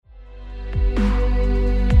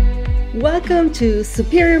Welcome to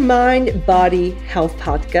Superior Mind Body Health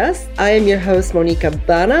Podcast. I am your host, Monica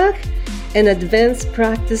Banach, an advanced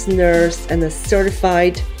practice nurse and a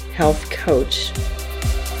certified health coach.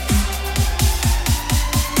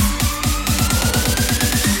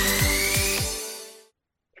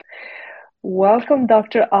 Welcome,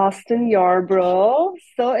 Dr. Austin Yarbrough.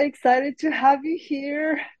 So excited to have you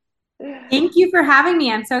here. Thank you for having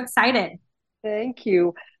me. I'm so excited. Thank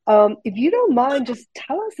you. If you don't mind, just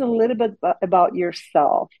tell us a little bit about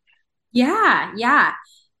yourself. Yeah.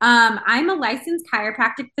 I'm a licensed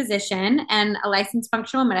chiropractic physician and a licensed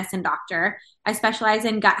functional medicine doctor. I specialize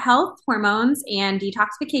in gut health, hormones, and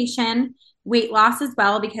detoxification, weight loss as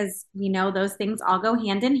well, because we know those things all go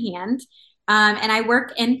hand in hand. And I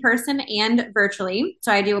work in person and virtually.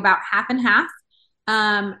 So I do about half and half.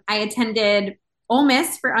 I attended Ole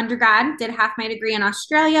Miss for undergrad, did half my degree in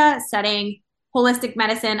Australia, studying holistic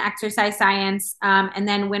medicine, exercise science, and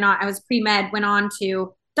then I was pre-med, went on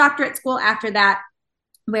to doctorate school after that,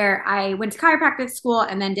 where I went to chiropractic school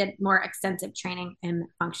and then did more extensive training in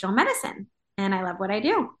functional medicine. And I love what I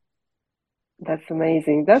do. That's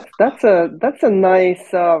amazing. That's a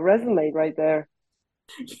nice resume right there.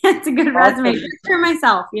 It's a good resume Awesome. just for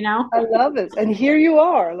myself, you know? I love it. And here you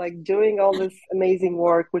are, like doing all this amazing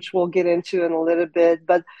work, which we'll get into in a little bit.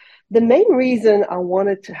 But the main reason I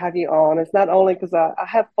wanted to have you on is not only because I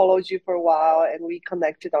have followed you for a while and we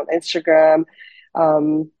connected on Instagram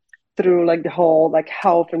through like the whole like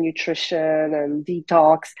health and nutrition and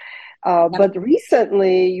detox. Yep. But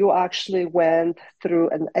recently you actually went through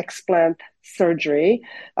an explant surgery,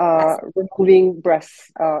 Yes. removing breast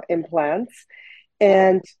implants.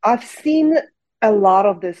 And I've seen a lot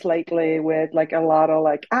of this lately with like a lot of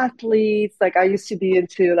like athletes. Like I used to be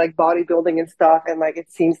into like bodybuilding and stuff, and like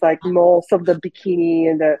it seems like most of the bikini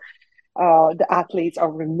and the athletes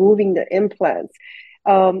are removing the implants.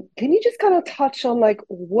 Can you just kind of touch on like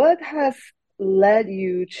what has led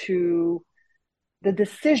you to the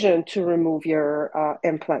decision to remove your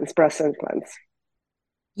implants, breast implants?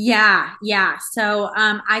 Yeah. So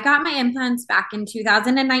I got my implants back in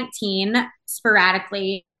 2019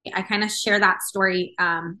 sporadically. I kind of share that story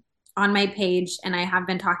on my page, and I have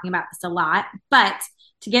been talking about this a lot. But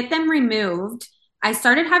to get them removed, I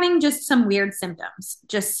started having just some weird symptoms,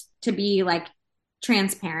 just to be like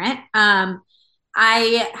transparent.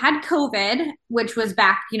 I had COVID, which was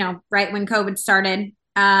back, right when COVID started.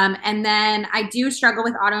 And then I do struggle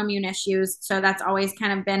with autoimmune issues. So that's always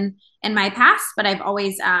kind of been in my past, but I've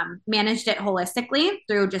always managed it holistically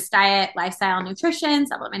through just diet, lifestyle, nutrition,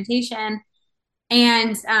 supplementation.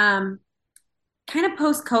 And kind of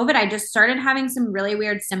post COVID, I just started having some really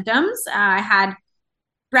weird symptoms. I had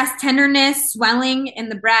breast tenderness, swelling in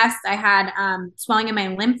the breast. I had swelling in my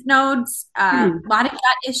lymph nodes, a Hmm. lot of gut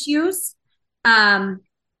issues, um,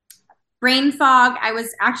 brain fog. I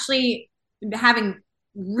was actually having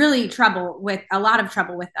really a lot of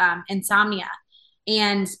trouble with insomnia.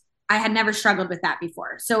 And I had never struggled with that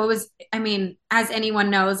before. So it was, I mean, as anyone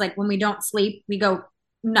knows, like when we don't sleep, we go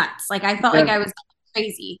nuts. Like I felt like Yeah. I was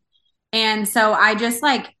crazy. And so I just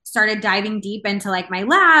like started diving deep into like my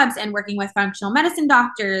labs and working with functional medicine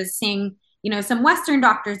doctors, seeing, some Western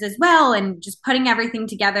doctors as well, and just putting everything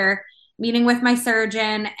together, meeting with my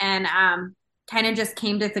surgeon, and kind of just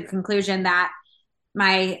came to the conclusion that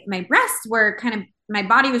my breasts were kind of my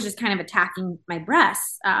body was just kind of attacking my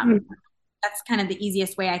breasts. That's kind of the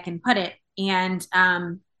easiest way I can put it. And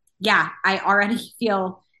yeah, I already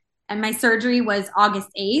feel, and my surgery was August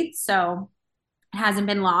 8th, so it hasn't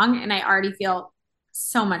been long, and I already feel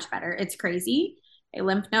so much better. It's crazy. My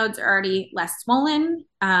lymph nodes are already less swollen.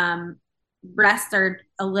 Breasts are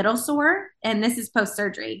a little sore, and this is post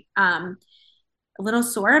surgery. A little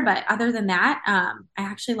sore, but other than that, I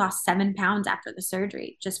actually lost 7 pounds after the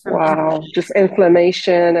surgery just from Wow, just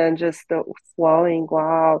inflammation and just the swelling.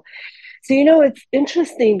 Wow. So, it's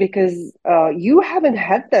interesting because you haven't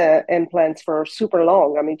had the implants for super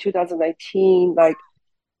long. I mean, 2019, like,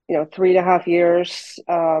 3.5 years.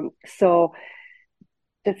 So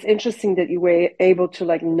it's interesting that you were able to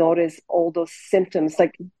like notice all those symptoms.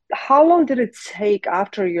 Like, how long did it take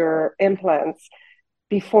after your implants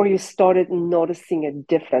before you started noticing a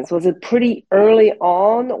difference? Was it pretty early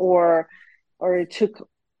on, or it took,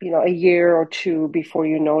 a year or two before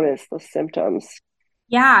you noticed those symptoms?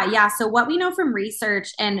 Yeah. So what we know from research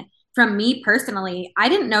and from me personally, I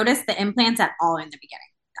didn't notice the implants at all in the beginning.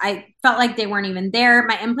 I felt like they weren't even there.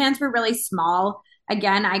 My implants were really small.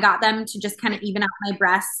 Again, I got them to just kind of even out my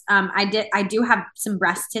breasts. I do have some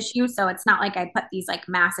breast tissue, so it's not like I put these like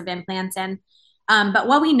massive implants in. But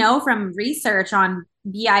what we know from research on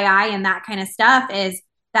BII and that kind of stuff is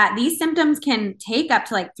that these symptoms can take up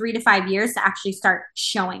to like 3 to 5 years to actually start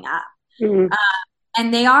showing up. Mm,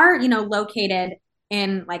 And they are, located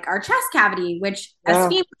in like our chest cavity, which as yeah.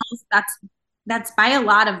 females, that's by a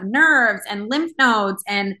lot of nerves and lymph nodes,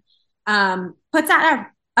 and puts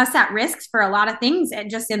us at risks for a lot of things and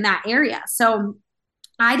just in that area. So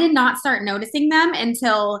I did not start noticing them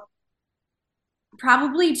until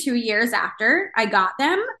probably 2 years after I got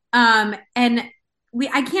them. And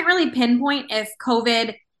I can't really pinpoint if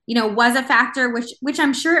COVID, was a factor, which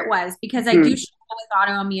I'm sure it was, because I do Mm, struggle with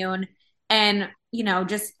autoimmune, and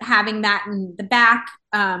just having that in the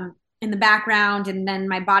background, and then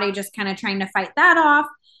my body just kind of trying to fight that off,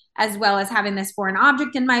 as well as having this foreign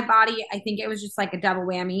object in my body. I think it was just like a double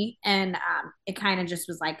whammy, and it kind of just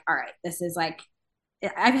was like, all right, this is like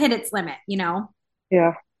I've hit its limit. yeah,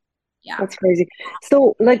 Yeah. that's crazy.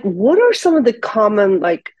 So, like, what are some of the common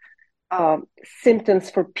like um, symptoms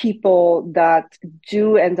for people that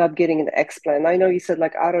do end up getting an explant? I know you said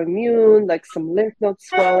like autoimmune, like some lymph node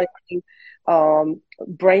swelling,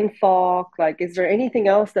 brain fog. Like, is there anything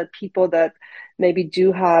else that people that maybe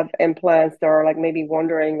do have implants that are like maybe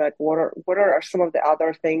wondering like what are some of the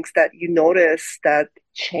other things that you notice that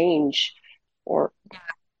change or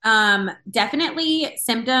Definitely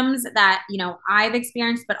symptoms that, I've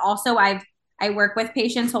experienced, but also I work with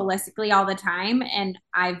patients holistically all the time. And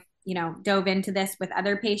I've, dove into this with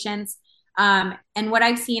other patients. And what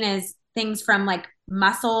I've seen is things from like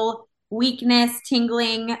muscle weakness,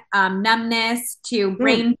 tingling, numbness, to Hmm,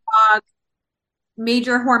 brain fog,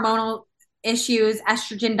 major hormonal issues,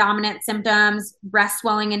 estrogen dominant symptoms, breast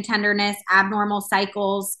swelling and tenderness, abnormal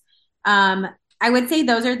cycles. Um, I would say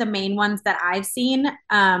those are the main ones that I've seen.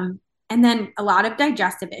 And then a lot of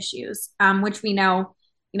digestive issues, which we know,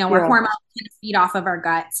 our yeah, hormones kind of feed off of our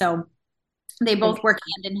gut. So they both work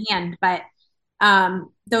hand in hand. But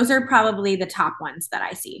those are probably the top ones that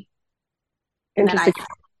I see and that I. interesting.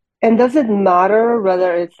 And does it matter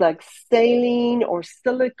whether it's like saline or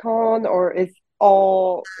silicone or is it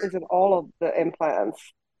all of the implants?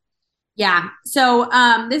 Yeah. So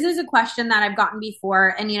this is a question that I've gotten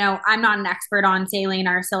before. And, I'm not an expert on saline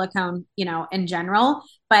or silicone, in general.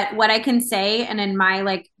 But what I can say, and in my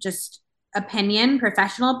like just opinion,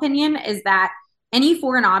 professional opinion, is that any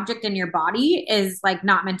foreign object in your body is like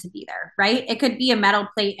not meant to be there, right? It could be a metal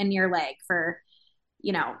plate in your leg for,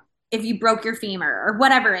 you know, if you broke your femur or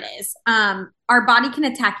whatever it is. Our body can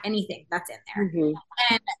attack anything that's in there. Hmm.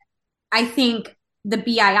 And I think the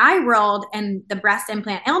BII world and the breast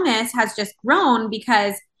implant illness has just grown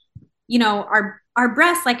because, our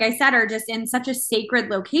breasts, like I said, are just in such a sacred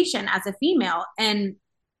location as a female. And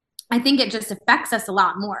I think it just affects us a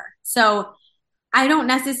lot more. So I don't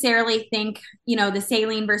necessarily think, the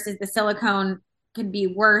saline versus the silicone could be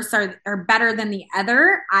worse or better than the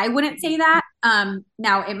other. I wouldn't say that.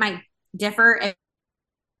 Now it might differ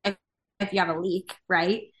if, if you have a leak,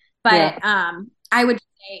 right? Yeah. But I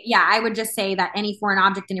would just say that any foreign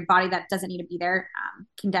object in your body that doesn't need to be there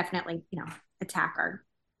can definitely, attack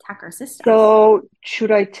our system. So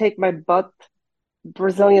should I take my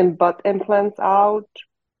Brazilian butt implants out?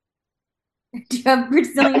 Do you have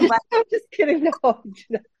Brazilian butt? I'm just kidding. No,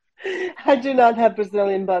 I do not have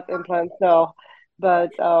Brazilian butt implants. No, but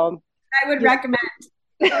I would just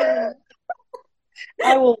recommend.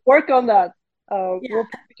 I will work on that. Yeah. We'll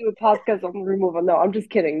probably do a podcast on removal. No, I'm just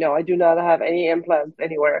kidding. No, I do not have any implants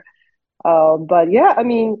anywhere. But yeah, I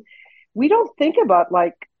mean, we don't think about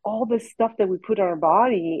like all this stuff that we put on our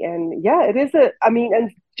body, and yeah, it is I mean,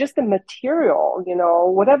 and just the material,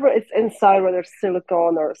 whatever it's inside, whether it's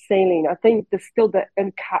silicone or saline. I think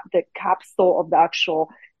the capsule of the actual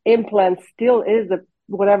implant still is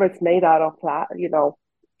whatever it's made out of, Yeah.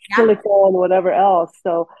 silicone, whatever else.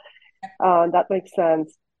 So that makes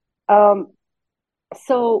sense. Um,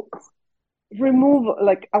 so remove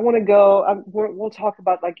like I want to go. We'll talk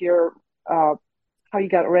about like your uh, how you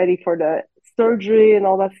got ready for the surgery and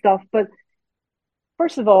all that stuff. But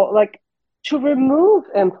first of all, like to remove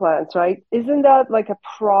implants, right? Isn't that like a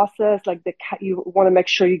process? Like you want to make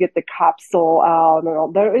sure you get the capsule out and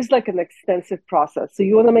all. There is like an extensive process. So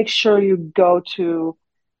you want to make sure you go to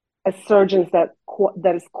a surgeon that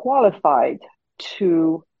is qualified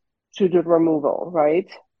to to do removal, right?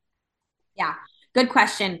 Yeah. Good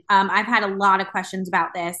question. I've had a lot of questions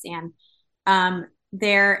about this, and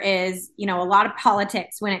there is, a lot of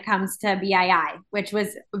politics when it comes to BII, which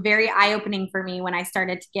was very eye opening for me when I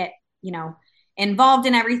started to get, involved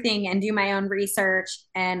in everything and do my own research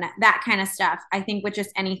and that kind of stuff. I think with just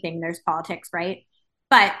anything, there's politics, right?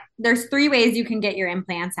 But there's 3 ways you can get your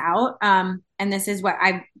implants out, and this is what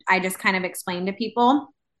I just kind of explained to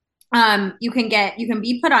people. You can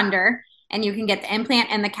be put under, and you can get the implant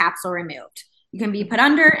and the capsule removed. You can be put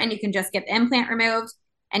under and you can just get the implant removed,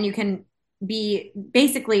 and you can be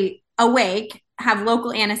basically awake, have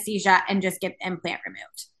local anesthesia, and just get the implant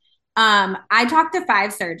removed. I talked to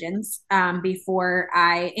 5 surgeons before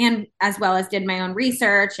and as well as did my own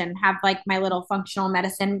research and have like my little functional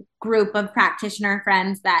medicine group of practitioner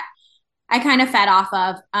friends that I kind of fed off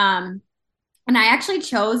of. And I actually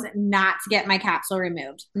chose not to get my capsule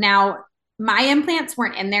removed. Now, my implants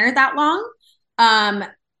weren't in there that long. Um,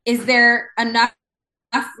 is there enough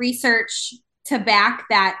research to back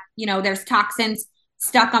that, there's toxins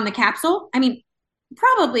stuck on the capsule? I mean,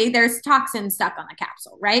 probably there's toxins stuck on the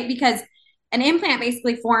capsule, right? Because an implant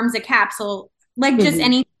basically forms a capsule like just Hmm.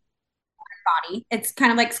 any body. It's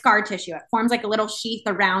kind of like scar tissue. It forms like a little sheath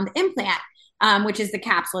around the implant, which is the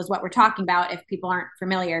capsule, is what we're talking about if people aren't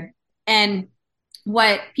familiar. And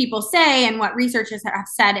what people say and what researchers have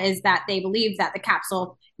said is that they believe that the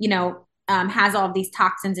capsule, has all of these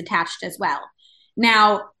toxins attached as well.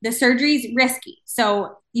 Now, the surgery is risky,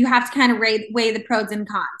 so you have to kind of weigh the pros and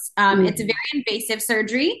cons. It's a Hmm. very invasive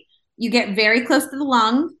surgery. You get very close to the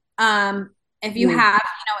lung. If you Hmm. have,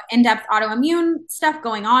 in-depth autoimmune stuff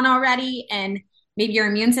going on already, and maybe your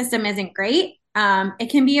immune system isn't great, it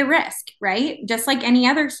can be a risk, right? Just like any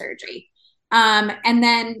other surgery. And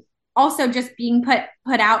then also just being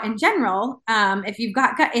put out in general, if you've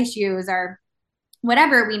got gut issues or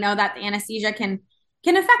whatever, we know that the anesthesia can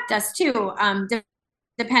affect us too,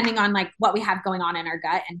 depending on like what we have going on in our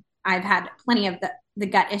gut. And I've had plenty of the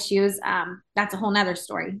gut issues. That's a whole nother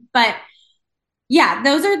story. But yeah,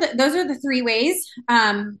 those are the 3 ways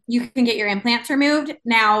you can get your implants removed.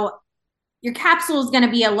 Now, your capsule is going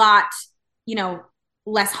to be a lot, you know,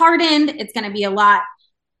 less hardened. It's going to be a lot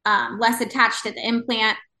less attached to the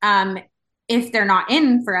implant. If they're not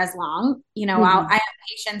in for as long, I Hmm. have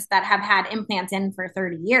patients that have had implants in for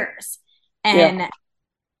 30 years. Yeah. And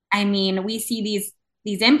I mean, we see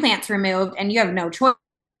these implants removed and you have no choice,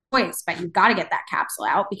 but you've got to get that capsule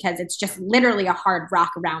out because it's just literally a hard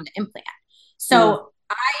rock around the implant. Mm. So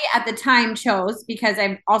I, at the time, chose, because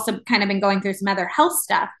I've also kind of been going through some other health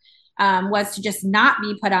stuff, was to just not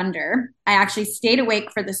be put under. I actually stayed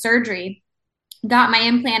awake for the surgery, got my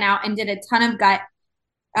implant out, and did a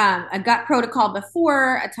gut protocol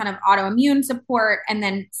before, a ton of autoimmune support, and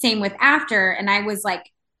then same with after. And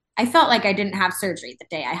I felt like I didn't have surgery the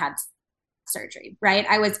day I had surgery, right?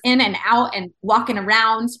 I was in and out and walking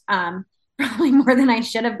around, probably more than I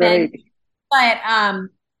should have been. Great. But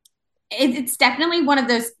it's definitely one of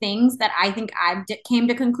those things that I think came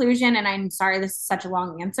to conclusion. And I'm sorry, this is such a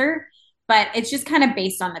long answer, but it's just kind of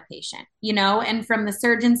based on the patient, and from the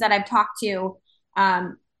surgeons that I've talked to,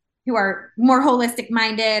 um, who are more holistic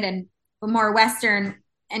minded and more Western,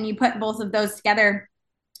 and you put both of those together,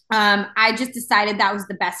 I just decided that was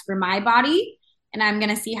the best for my body. And I'm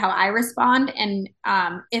going to see how I respond. And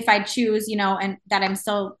if I choose, and that I'm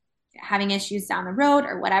still having issues down the road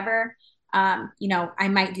or whatever, I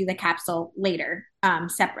might do the capsule later,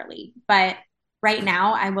 separately. But right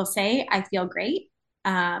now, I will say I feel great.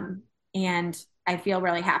 And I feel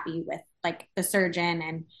really happy with like the surgeon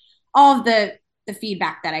and all of the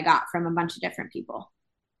feedback that I got from a bunch of different people.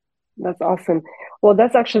 That's awesome. Well,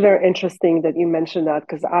 that's actually very interesting that you mentioned that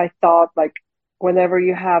because I thought like whenever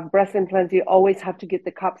you have breast implants, you always have to get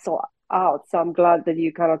the capsule out. So I'm glad that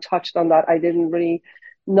you kind of touched on that. I didn't really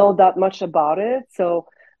know that much about it. So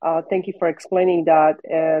thank you for explaining that.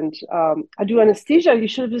 And I do anesthesia. You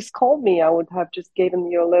should have just called me. I would have just given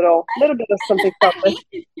you a little bit of something I from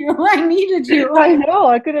needed you. I needed you. I know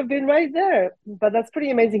I could have been right there, but that's pretty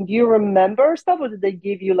amazing. Do you remember stuff, or did they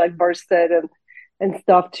give you like Versed and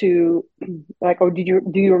stuff to like, or do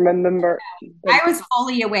you remember them? I was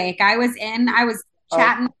fully awake. I was Uh,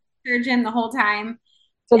 chatting with the surgeon the whole time.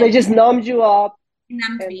 so they And just numbed you up, they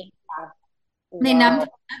numbed and me. They numbed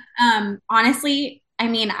wow, me. Honestly, I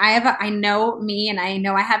mean, I know me and I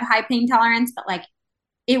know I have high pain tolerance, but like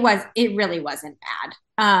it really wasn't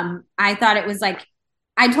bad. I thought it was like,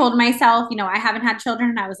 I told myself, I haven't had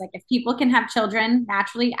children. And I was like, if people can have children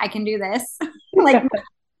naturally, I can do this. Like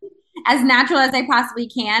as natural as I possibly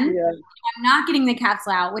can. yeah, I'm not getting the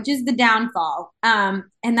capsule out, which is the downfall. And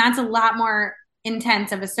that's a lot more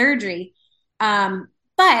intense of a surgery.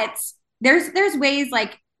 But there's ways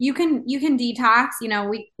like you can detox.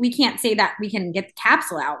 We can't say that we can get the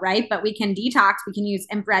capsule out, right? But we can detox. We can use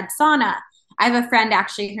infrared sauna. I have a friend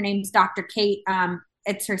actually. Her name's Dr. Kate.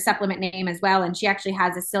 It's her supplement name as well, and she actually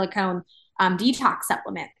has a silicone detox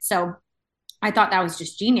supplement. So I thought that was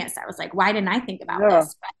just genius. I was like, why didn't I think about yeah,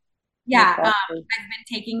 this? But that's yeah, awesome. I've been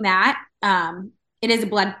taking that. It is a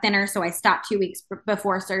blood thinner, so I stopped 2 weeks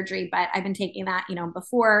before surgery, but I've been taking that,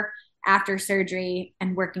 before after surgery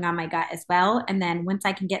and working on my gut as well. And then once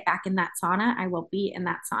I can get back in that sauna, I will be in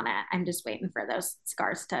that sauna. I'm just waiting for those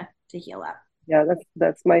scars to heal up. Yeah,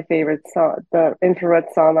 that's my favorite. So the infrared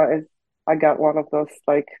sauna is I got one of those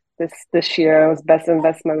like this year. It was best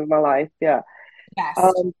investment of my life. Yeah. Best.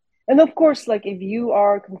 Um, and of course, like if you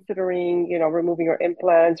are considering, removing your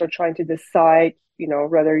implants or trying to decide,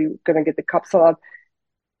 whether you're gonna get the capsule out,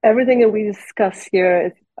 everything that we discuss here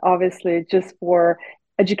is obviously just for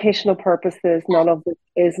educational purposes. None of this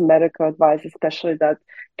is medical advice, especially that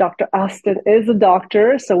Dr. Aston is a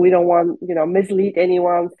doctor, so we don't want, mislead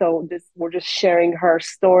anyone. So this we're just sharing her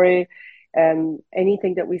story, and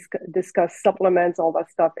anything that we discuss, supplements, all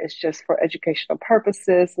that stuff is just for educational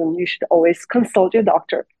purposes, and you should always consult your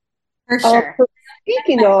doctor. For sure. So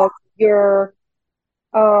speaking of your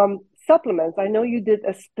supplements, I know you did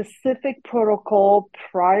a specific protocol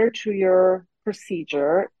prior to your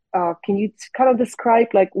procedure. Can you kind of describe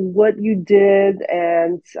like what you did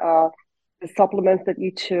and the supplements that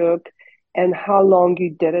you took and how long you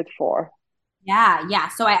did it for? Yeah, yeah.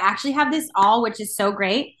 So I actually have this all, which is so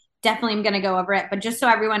great. Definitely am going to go over it. But just so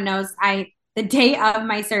everyone knows, the day of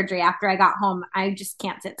my surgery after I got home, I just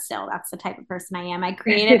can't sit still. That's the type of person I am. I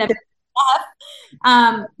created a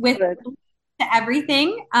PDF with Good. to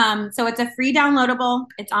everything. So it's a free downloadable.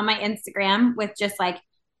 It's on my Instagram with just like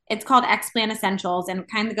it's called X-Plan Essentials and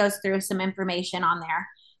kind of goes through some information on there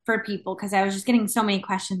for people because I was just getting so many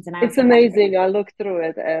questions and I was It's like, amazing. I looked through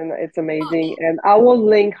it and it's amazing. And I will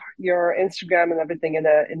link your Instagram and everything in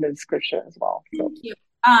the description as well. So thank you.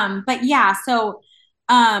 But yeah, so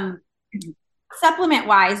um supplement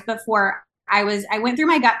wise before I went through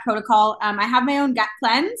my gut protocol. I have my own gut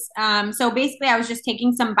cleanse. So basically I was just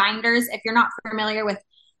taking some binders. If you're not familiar with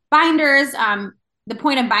binders, the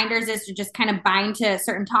point of binders is to just kind of bind to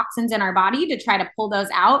certain toxins in our body to try to pull those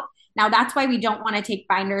out. Now that's why we don't want to take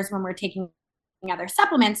binders when we're taking other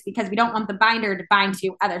supplements because we don't want the binder to bind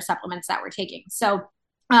to other supplements that we're taking. So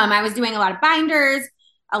I was doing a lot of binders,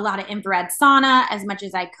 a lot of infrared sauna as much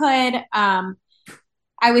as I could.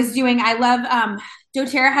 I love,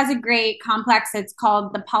 doTERRA has a great complex. It's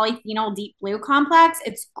called the polyphenol deep blue complex.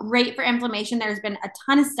 It's great for inflammation. There's been a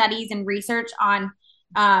ton of studies and research on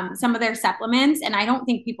some of their supplements, and I don't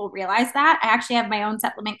think people realize that. I actually have my own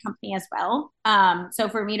supplement company as well. So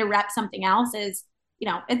for me to rep something else is,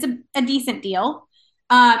 it's a decent deal.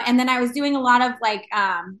 And then I was doing a lot of like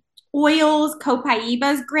oils.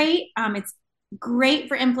 Copaiba is great. It's great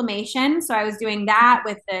for inflammation. So I was doing that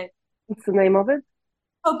with the what's the name of it?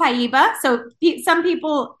 Copaiba. So some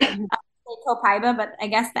people say Copaiba, but I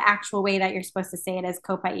guess the actual way that you're supposed to say it is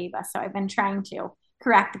Copaiba. So I've been trying to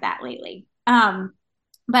correct that lately.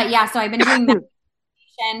 But yeah, so I've been doing that.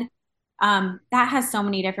 That has so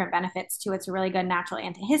many different benefits too. It's a really good natural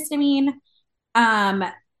antihistamine. Um,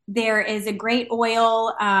 there is a great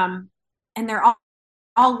oil, and they're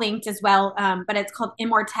all linked as well. But it's called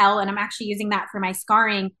Immortelle, and I'm actually using that for my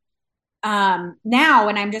scarring now,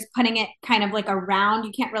 and I'm just putting it kind of like around.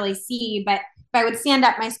 You can't really see, but if I would stand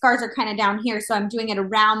up, my scars are kind of down here, so I'm doing it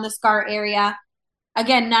around the scar area.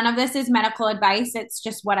 Again, none of this is medical advice. It's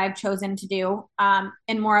just what I've chosen to do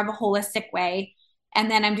in more of a holistic way. And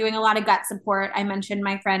then I'm doing a lot of gut support. I mentioned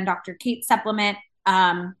my friend Dr. Kate supplement.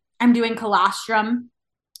 I'm doing colostrum.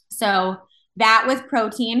 So that with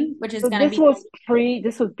protein, which is So going to this be, was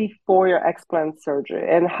this was before your explant surgery.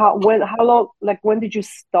 And how long, like when did you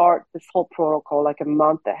start this whole protocol? Like a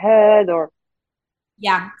month ahead or?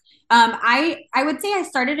 yeah. I would say I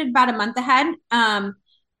started it about a month ahead.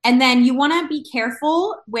 And then you want to be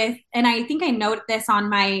careful with, and I think I know I note this on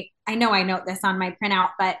my printout,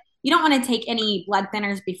 but you don't want to take any blood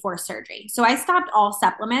thinners before surgery. So I stopped all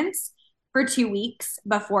supplements for 2 weeks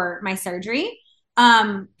before my surgery.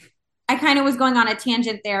 I kind of was going on a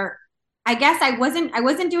tangent there. I guess I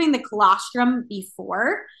wasn't doing the colostrum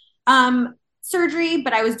before surgery,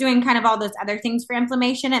 but I was doing kind of all those other things for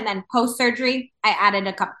inflammation. And then post surgery, I added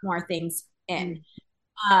a couple more things in.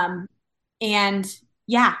 Um, and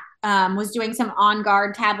yeah, was doing some on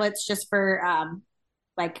guard tablets just for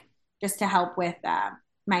like just to help with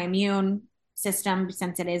my immune system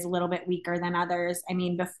since it is a little bit weaker than others. I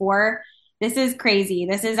mean, before this is crazy.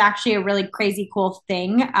 This is actually a really crazy cool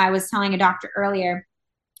thing. I was telling a doctor earlier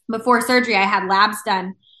before surgery, I had labs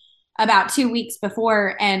done about 2 weeks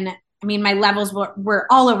before, and I mean, my levels were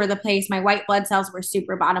all over the place. My white blood cells were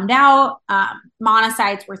super bottomed out.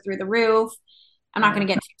 Monocytes were through the roof. I'm not going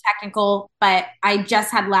to get too technical, but I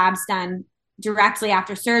just had labs done directly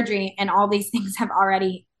after surgery, and all these things have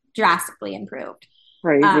already drastically improved.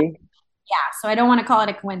 Crazy. Yeah, so I don't want to call it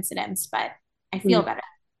a coincidence, but I feel Mm, better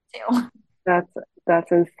too. That's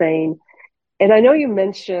that's insane. And I know you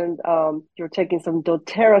mentioned you're taking some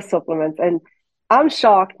doTERRA supplements, and I'm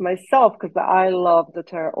shocked myself because I love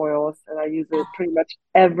doTERRA oils and I use it pretty much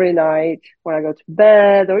every night when I go to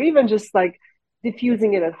bed or even just like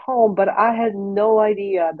diffusing it at home. But I had no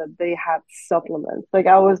idea that they had supplements. Like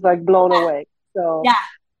I was like blown away. So Yeah,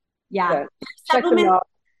 yeah. yeah, Their check them supplements out.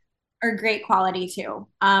 are great quality too.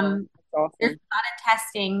 That's There's awesome. a lot of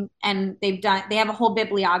testing, and they have a whole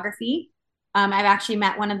bibliography. I've actually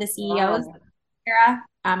met one of the CEOs, Wow. Sarah.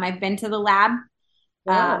 I've been to the lab, um,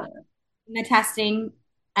 Wow. in the testing,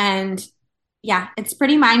 and yeah, it's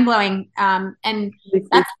pretty mind blowing. And those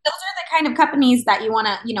are the kind of companies that you want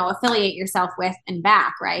to, affiliate yourself with and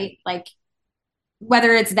back, right? Like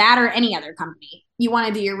whether it's that or any other company, you want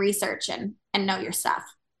to do your research and know your stuff.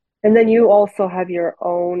 And then you also have your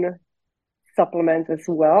own supplements as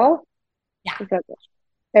well. Yeah. Is that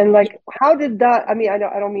and like how did that I mean I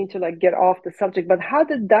don't mean to like get off the subject, but how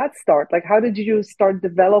did that start? Like how did you start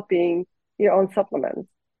developing your own supplements?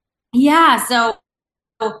 Yeah. So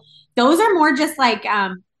those are more just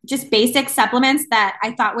basic supplements that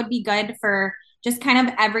I thought would be good for just kind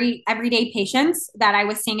of everyday patients that I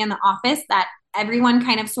was seeing in the office that everyone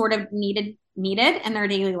kind of sort of needed in their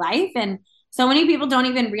daily life. And so many people don't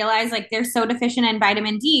even realize like they're so deficient in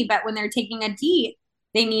vitamin D, but when they're taking a D,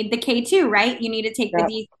 they need the K2, right? You need to take the Yeah.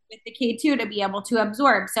 D with the K2 to be able to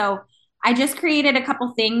absorb. So I just created a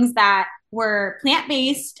couple things that were plant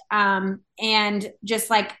based, and just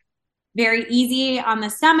like very easy on the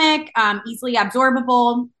stomach, easily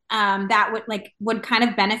absorbable. That would kind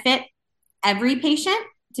of benefit every patient,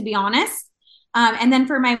 to be honest. And then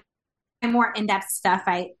for my more in-depth stuff,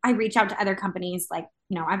 I reach out to other companies. Like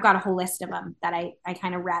I've got a whole list of them that I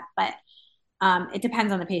kind of rep, but it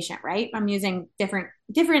depends on the patient, right? I'm using different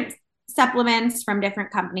supplements from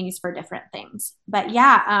different companies for different things. But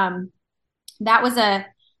yeah, that was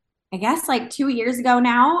I guess like 2 years ago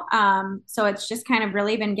now. So it's just kind of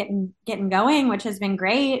really been getting going, which has been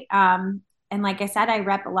great. And like I said, I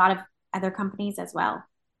rep a lot of other companies as well.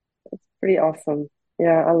 Pretty awesome.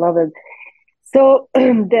 Yeah, I love it. So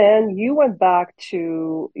then you went back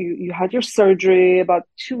to you had your surgery about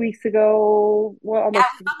 2 weeks ago. Well, Yeah,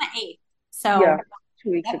 almost it was on the 8th. yeah, So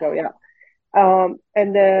 2 weeks yep. ago, yeah.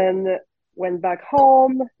 And then went back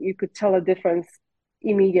home, you could tell a difference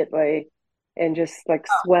immediately and just like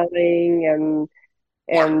swelling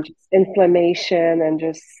Yeah. and just inflammation and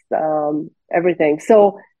just everything.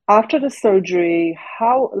 So after the surgery,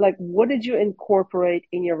 how like what did you incorporate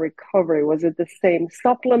in your recovery? Was it the same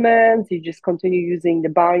supplements? You just continue using the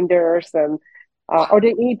binders and are there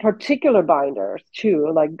any particular binders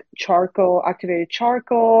too, like charcoal, activated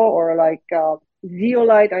charcoal, or like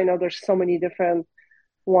zeolite? I know there's so many different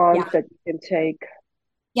ones Yeah. that you can take.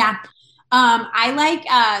 Yeah. I like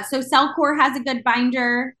so Cellcore has a good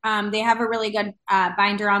binder. They have a really good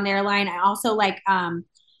binder on their line. I also like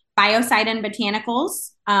Biocidin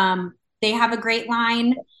Botanicals. They have a great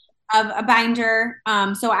line of a binder.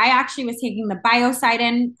 So I actually was taking the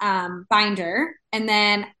Biocidin binder and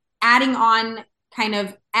then adding on kind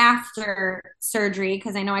of after surgery,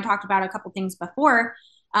 because I know I talked about a couple things before.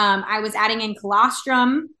 I was adding in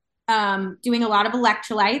colostrum, doing a lot of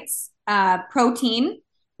electrolytes, protein,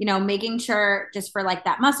 making sure just for like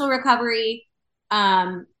that muscle recovery,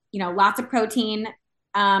 lots of protein.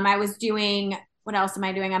 I was doing, what else am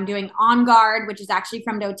I doing? I'm doing On Guard, which is actually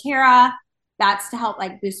from doTERRA. That's to help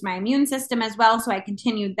like boost my immune system as well. So I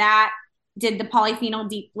continued that. Did the polyphenol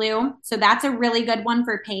deep blue. So that's a really good one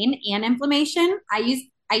for pain and inflammation. I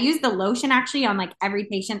use the lotion actually on like every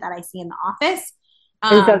patient that I see in the office.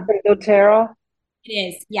 Is that Um, from doTERRA? it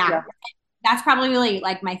is, yeah. Yeah. That's probably really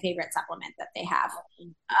like my favorite supplement that they have.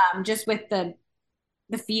 Just with the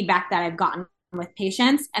feedback that I've gotten with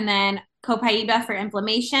patients. And then Copaiba for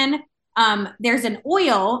inflammation. There's an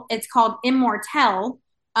oil, it's called Immortel,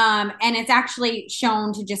 and it's actually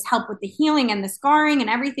shown to just help with the healing and the scarring and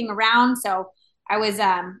everything around. So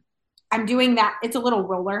I'm doing that. It's a little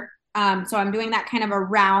roller. So I'm doing that kind of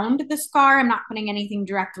around the scar. I'm not putting anything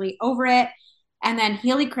directly over it. And then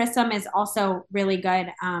Helichrysum is also really good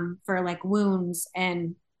for like wounds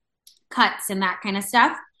and cuts and that kind of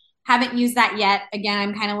stuff. Haven't used that yet. Again,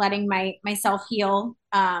 I'm kind of letting myself heal,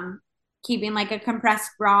 keeping like a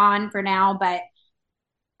compressed bra on for now. But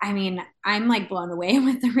I mean, I'm like blown away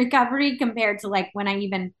with the recovery compared to like when I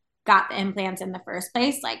even got the implants in the first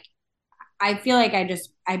place. Like I feel like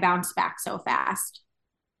I bounced back so fast.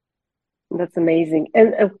 That's amazing.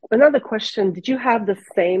 And another question, did you have the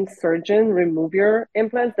same surgeon remove your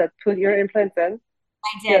implants that put your implants in?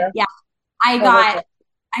 I Yeah. did. Yeah. I Oh, that's got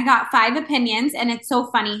I got five opinions, and it's so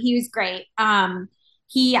funny. He was great.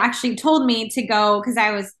 he actually told me to go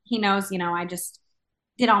because he knows, I just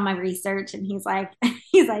did all my research and he's like,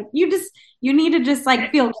 you need to just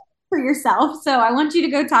like feel good for yourself. So I want you to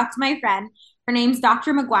go talk to my friend. Her name's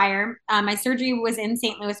Dr. McGuire. My surgery was in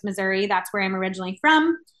St. Louis, Missouri. That's where I'm originally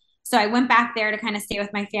from. So I went back there to kind of stay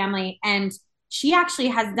with my family. And she actually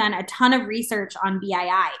has done a ton of research on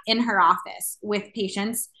BII in her office with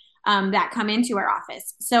patients that come into her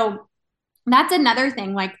office. So that's another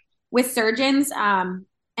thing. Like with surgeons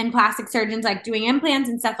and plastic surgeons, like doing implants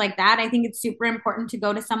and stuff like that, I think it's super important to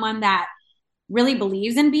go to someone that really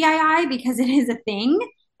believes in BII because it is a thing.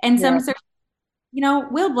 And some Yeah.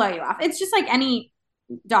 surgeons, will blow you off. It's just like any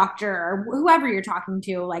doctor or whoever you're talking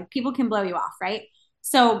to, like people can blow you off, right?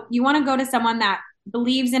 So you want to go to someone that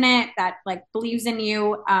believes in it, that like believes in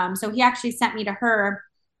you. So he actually sent me to her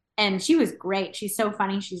and she was great. She's so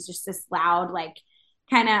funny. She's just this loud, like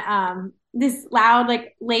kind of this loud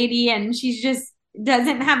like lady, and she's just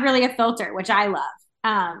doesn't have really a filter, which I love.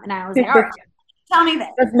 And I was like, all right, tell me this.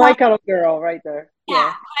 That's my kind of girl right there. Yeah,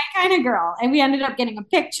 Yeah. my kind of girl. And we ended up getting a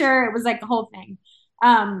picture. It was like a whole thing.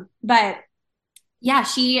 But yeah,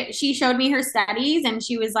 she showed me her studies and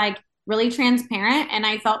she was like really transparent and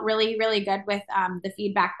I felt really, really good with the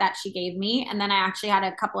feedback that she gave me. And then I actually had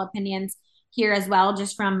a couple opinions here as well,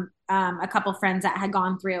 just from a couple friends that had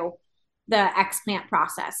gone through the explant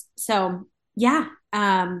process. So yeah,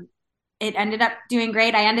 it ended up doing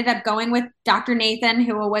great. I ended up going with Dr. Nathan,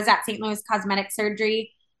 who was at St. Louis Cosmetic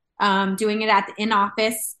Surgery, doing it at the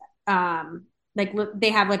in-office. Like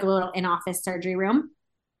they have like a little in-office surgery room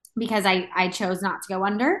because I chose not to go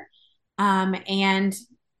under. And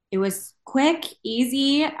it was quick,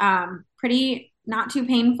 easy, pretty not too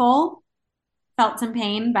painful. Felt some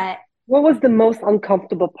pain, but What was the most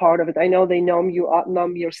uncomfortable part of it? I know they numb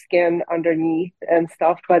your skin underneath and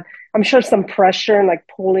stuff, but I'm sure some pressure and like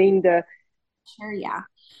pulling the. sure, yeah.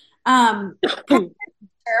 Um,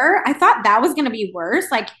 sure, I thought that was gonna be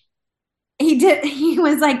worse. Like he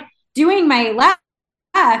was like doing my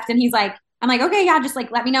left, and he's like, I'm like, okay, yeah, just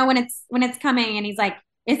like let me know when it's coming. And he's like,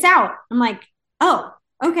 it's out. I'm like, oh,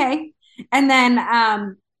 okay. And then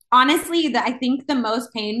honestly, I think the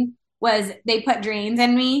most pain was they put drains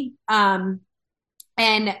in me. And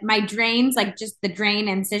my drains, like just the drain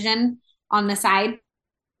incision on the side,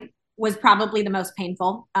 was probably the most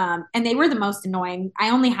painful. And they were the most annoying. I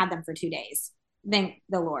only had them for 2 days. Thank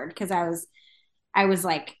the Lord, because I was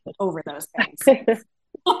like over those things.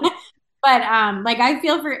 But like I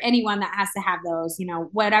feel for anyone that has to have those,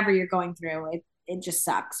 whatever you're going through, it just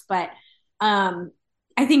sucks. But um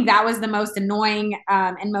I think that was the most annoying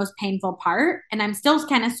and most painful part. And I'm still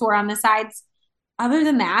kind of sore on the sides. Other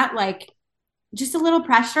than that, like just a little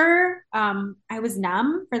pressure. I was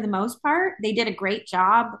numb for the most part. They did a great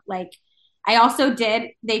job. Like I also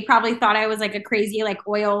they probably thought I was like a crazy, like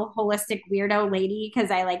oil holistic weirdo lady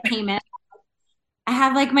because I like came in. I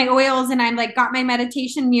have like my oils and I'm like got my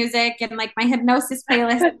meditation music and like my hypnosis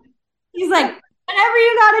playlist. He's like, whatever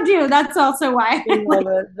you gotta do. That's also why I I'm like, love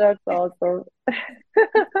it. That's awesome.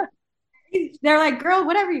 they're like, girl,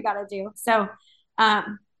 whatever you gotta do. So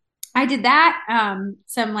um I did that,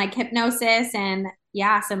 some like hypnosis and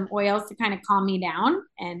yeah, some oils to kind of calm me down.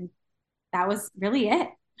 And that was really it.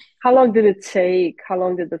 How long did it take? How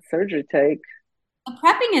long did the surgery take? The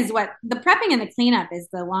prepping and the cleanup is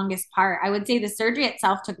the longest part. I would say the surgery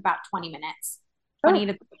itself took about 20 minutes, Oh, 20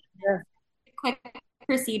 to yeah. quick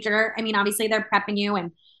procedure. I mean, obviously they're prepping you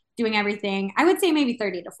and doing everything. I would say maybe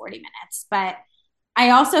 30 to 40 minutes, but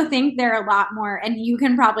I also think there are a lot more, and you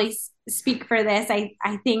can probably speak for this.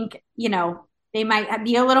 I think, they might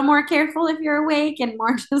be a little more careful if you're awake and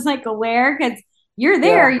more just like aware because you're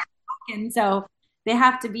there, Yeah. you're walking. So they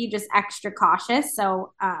have to be just extra cautious.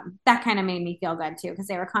 So that kind of made me feel good too because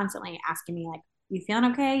they were constantly asking me like, "You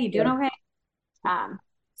feeling okay? You doing Yeah. okay?" Um,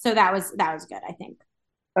 so that was good, I think.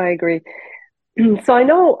 I agree. So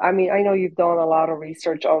I mean, I know you've done a lot of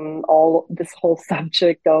research on all this whole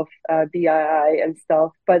subject of BII and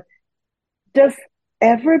stuff, but does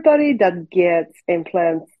everybody that gets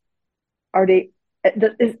implants, are they,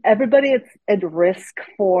 is everybody at risk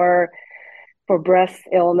for breast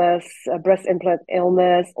illness, breast implant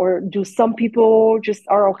illness, or do some people just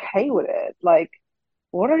are okay with it? Like,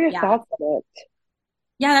 what are your Yeah. thoughts on it?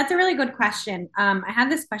 Yeah, that's a really good question. I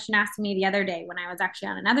had this question asked to me the other day when I was actually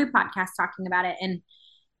on another podcast talking about it. And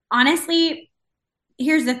honestly,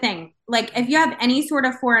 here's the thing. Like if you have any sort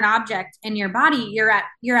of foreign object in your body, you're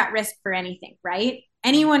at risk for anything, right?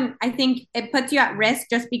 Anyone, I think it puts you at risk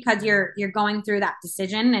just because you're going through that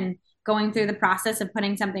decision and going through the process of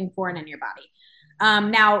putting something foreign in your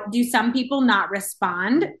body. Now, do some people not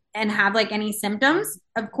respond and have like any symptoms?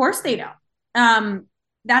 Of course they don't.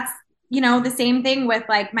 that's, the same thing with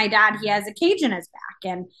like my dad. He has a cage in his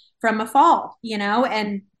back and from a fall,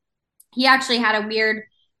 and he actually had a weird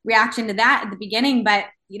reaction to that at the beginning. But,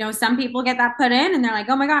 some people get that put in and they're like,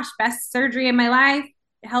 oh my gosh, best surgery in my life,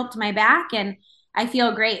 helped my back, and I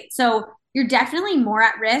feel great. So you're definitely more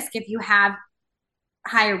at risk if you have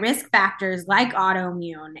higher risk factors like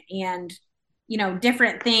autoimmune and,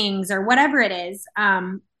 different things or whatever it is.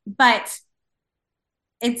 But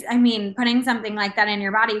I mean, putting something like that in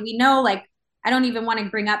your body, we know, like, I don't even want to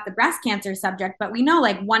bring up the breast cancer subject, but we know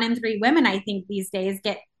like 1 in 3 women, I think, these days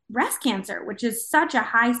get breast cancer, which is such a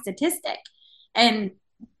high statistic. And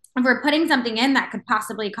if we're putting something in that could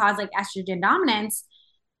possibly cause like estrogen dominance,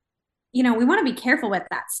 we want to be careful with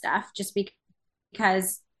that stuff just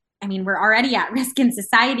because, I mean, we're already at risk in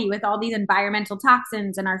society with all these environmental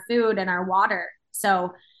toxins in our food and our water.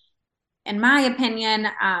 So, in my opinion,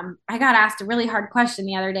 I got asked a really hard question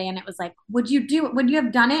the other day, and it was like, would you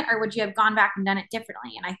have done it, or would you have gone back and done it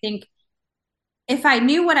differently? And I think if I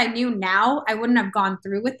knew what I knew now, I wouldn't have gone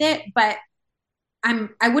through with it, but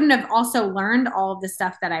I wouldn't have also learned all of the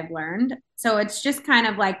stuff that I've learned. So it's just kind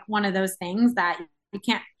of like one of those things that you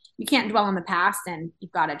can't dwell on the past, and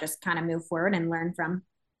you've got to just kind of move forward and learn from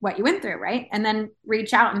what you went through, right? And then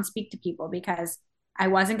reach out and speak to people, because I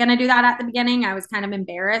wasn't going to do that at the beginning. I was kind of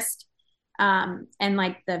embarrassed. And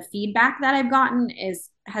like the feedback that I've gotten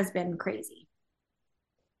has been crazy.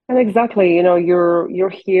 And exactly, you're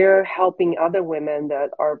here helping other women that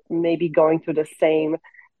are maybe going through the same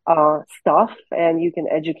stuff, and you can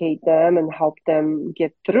educate them and help them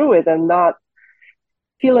get through it and not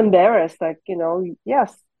feel embarrassed. Like,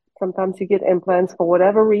 yes, sometimes you get implants for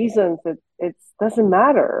whatever reasons. It doesn't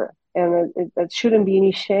matter, and it shouldn't be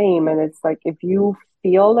any shame. And it's like if you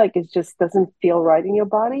feel like it just doesn't feel right in your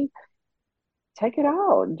body, take it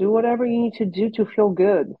out. Do whatever you need to do to feel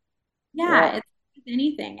good. Yeah. Yeah, it's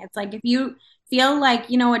anything. It's like if you feel like,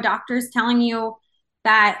 a doctor's telling you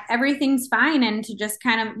that everything's fine and to just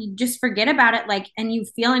kind of you just forget about it, like, and you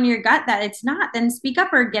feel in your gut that it's not, then speak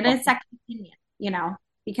up or get a second opinion,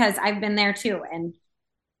 because I've been there too, and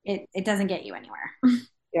it doesn't get you anywhere.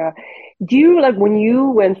 Yeah. Do you like when you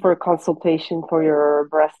went for a consultation for your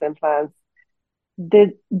breast implants,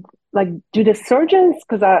 did like do the surgeons,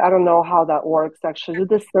 because I don't know how that works actually, do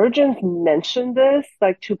the surgeons mention this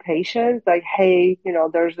like to patients, like, hey,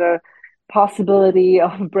 there's a possibility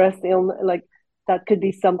of breast illness, like that could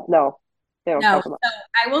be some, no, they don't No, talk about. so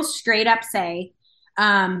I will straight up say,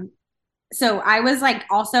 um, so I was like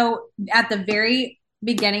also at the very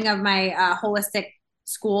beginning of my holistic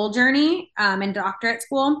school journey in doctorate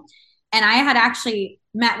school. And I had actually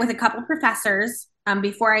met with a couple professors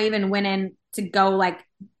before I even went in to go like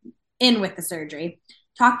in with the surgery,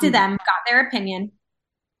 talked to Mhm. them, got their opinion.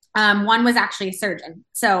 One was actually a surgeon.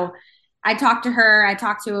 So I talked to her. I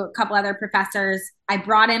talked to a couple other professors. I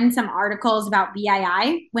brought in some articles about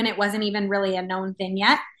BII when it wasn't even really a known thing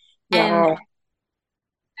yet. And Wow.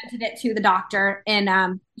 presented it to the doctor,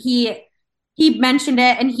 and he mentioned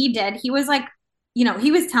it, and he was like,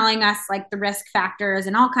 he was telling us like the risk factors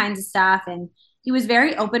and all kinds of stuff, and he was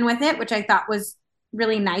very open with it, which I thought was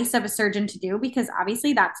really nice of a surgeon to do, because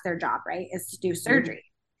obviously that's their job, right, is to do Mhm. surgery,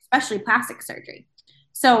 especially plastic surgery.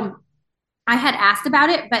 So I had asked about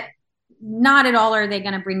it, but not at all are they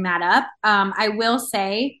going to bring that up. I will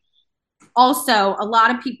say also, a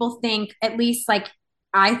lot of people think, at least like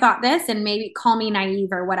I thought this, and maybe call me naive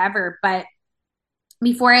or whatever, but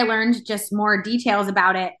before I learned just more details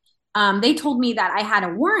about it, they told me that I had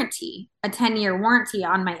a warranty, a 10-year warranty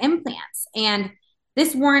on my implants. And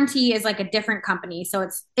this warranty is like a different company. So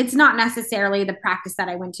it's not necessarily the practice that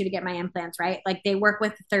I went to get my implants, right? Like they work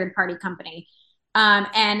with a third party company.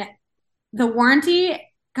 And the warranty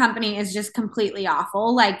company is just completely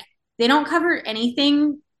awful. Like they don't cover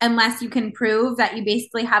anything unless you can prove that you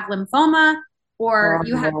basically have lymphoma or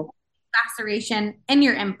you have Wow. laceration in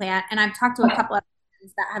your implant. And I've talked to a couple of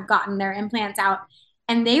friends that have gotten their implants out,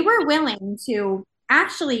 and they were willing to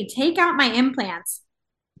actually take out my implants,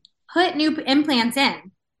 put new implants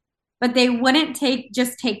in, but they wouldn't take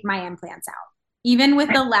my implants out, even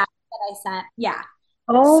with the lab that I sent. Yeah.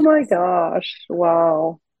 Oh my gosh.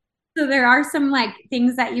 Wow. So there are some like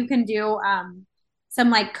things that you can do, some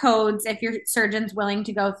like codes if your surgeon's willing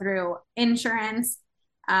to go through insurance.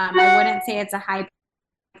 I wouldn't say it's a high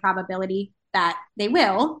probability that they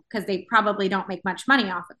will, because they probably don't make much money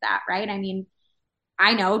off of that, right? I mean,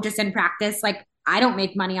 I know just in practice, like I don't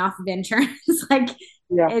make money off of insurance. Like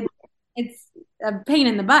Yeah. it, it's a pain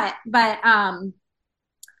in the butt, but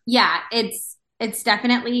yeah, it's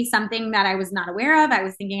definitely something that I was not aware of. I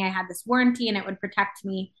was thinking I had this warranty and it would protect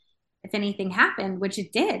me. if anything happened, which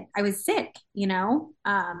it did. I was sick,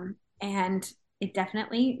 and it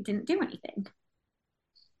definitely didn't do anything.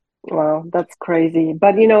 Wow, that's crazy.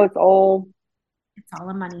 But it's all It's all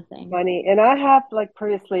a money thing. money. And I have like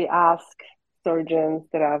previously asked surgeons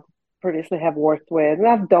that I've previously have worked with, and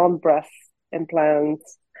I've done breast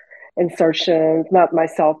implants, insertions, not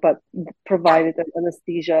myself, but Yeah. provided an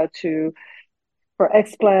anesthesia to for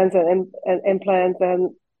explants and implants.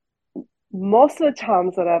 And most of the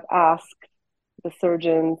times that I've asked the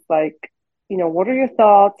surgeons, like, what are your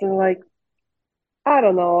thoughts? And like, I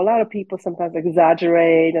don't know, a lot of people sometimes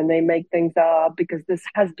exaggerate and they make things up because this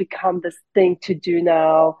has become this thing to do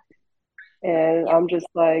now. And Yeah. I'm just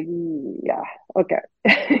like, yeah, okay.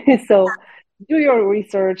 So do your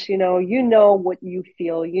research, you know what you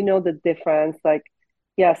feel, you know the difference. Like,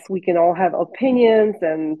 yes, we can all have opinions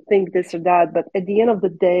and think this or that, but at the end of the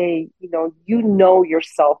day, you know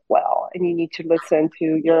yourself well, and you need to listen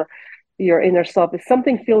to your inner self. If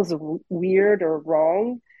something feels weird or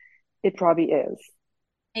wrong, it probably is.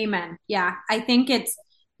 Amen. Yeah. I think it's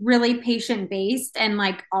really patient based. And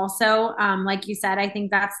like also, like you said, I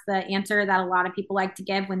think that's the answer that a lot of people like to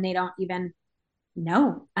give when they don't even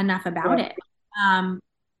know enough about Yeah. it. Um,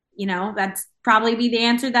 that's probably be the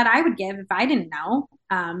answer that I would give if I didn't know.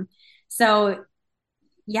 So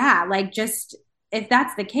yeah, like just if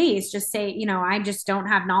that's the case, just say, I just don't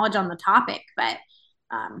have knowledge on the topic, but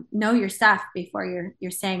know your stuff before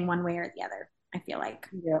you're saying one way or the other. I feel like.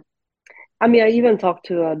 Yeah. I mean, I even talked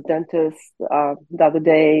to a dentist the other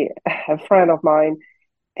day, a friend of mine,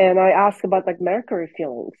 and I asked about like mercury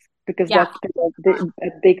fillings because Yeah, that's been a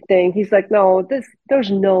big thing. He's like, no, there's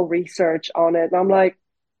no research on it. And I'm like,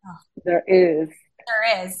 there is.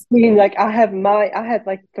 there is. I mean, like I had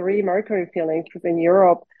like three mercury fillings because in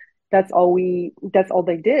Europe, that's all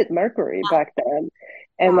they did, mercury back then.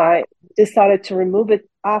 And God. I decided to remove it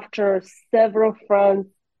after several friends,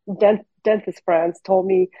 dentist friends told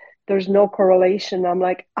me there's no correlation. I'm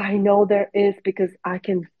like, I know there is because I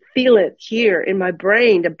can feel it here in my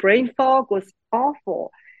brain. The brain fog was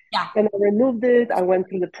awful. Yeah. And I removed it. I went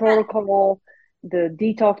through the protocol, the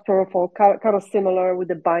detox protocol, kind of similar with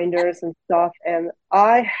the binders and stuff. And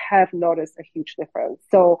I have noticed a huge difference.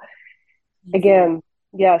 So, Amazing. again,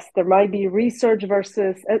 yes, there might be research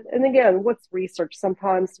versus, and again, what's research?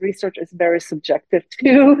 Sometimes research is very subjective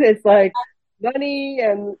too. It's like money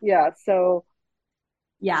and yeah. So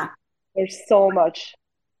Yeah. there's so much.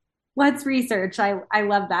 Let's research. I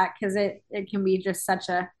love that because it can be just such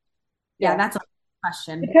a yeah, Yeah. that's a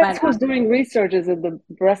question. Depends But who's doing research. Is it the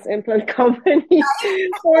breast implant company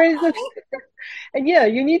or is it? And yeah,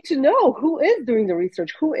 you need to know who is doing the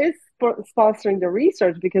research, who is sponsoring the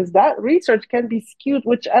research, because that research can be skewed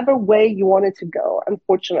whichever way you want it to go,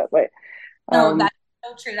 unfortunately. no, Um, that's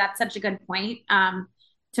so true. That's such a good point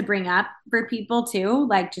to bring up for people too.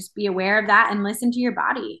 Like just be aware of that and listen to your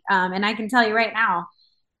body. And I can tell you right now,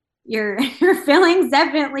 your your feelings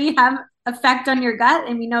definitely have effect on your gut,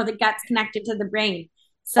 and we know the gut's connected to the brain.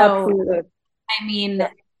 So Absolutely. I mean, Yeah.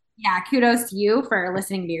 yeah, kudos to you for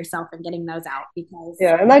listening to yourself and getting those out because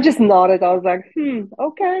Yeah. And I just nodded. I was like,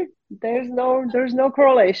 okay. There's no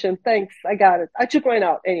correlation. Thanks. I got it. I took mine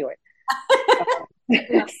out anyway.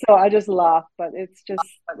 So I just laughed, but it's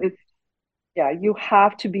yeah, you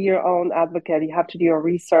have to be your own advocate. You have to do your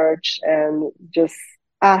research and just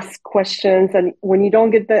ask questions. And when you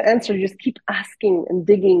don't get the answer, you just keep asking and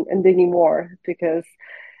digging more because,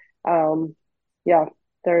 um, yeah,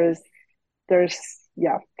 there's, there's,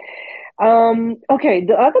 yeah. Okay,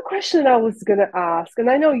 the other question I was gonna ask, and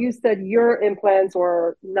I know you said your implants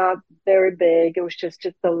were not very big. It was just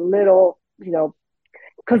a little,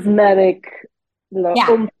 cosmetic, yeah,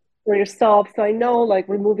 for yourself. So I know like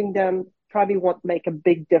removing them probably won't make a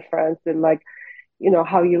big difference in like,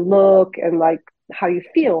 how you look and like how you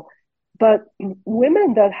feel. But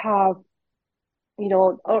women that have,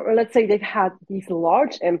 or let's say they've had these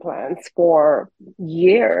large implants for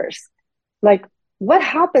years, like what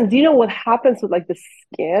happens? Do you know what happens with like the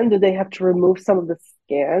skin? Do they have to remove some of the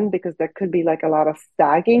skin because there could be like a lot of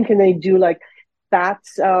sagging? Can they do like fat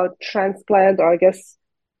transplant, or I guess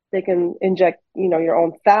they can inject, your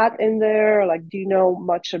own fat in there? Like, do you know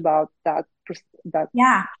much about that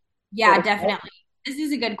yeah, yeah, protocol? definitely. This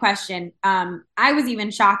is a good question. I was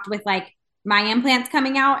even shocked with like my implants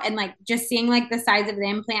coming out and like just seeing like the size of the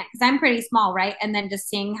implant because I'm pretty small, right? And then just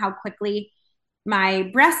seeing how quickly my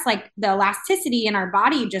breasts, like the elasticity in our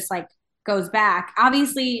body, just like goes back.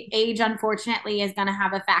 Obviously, age, unfortunately, is going to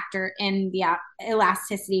have a factor in the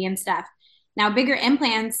elasticity and stuff. Now, bigger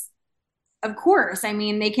implants, of course, I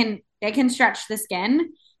mean they can stretch the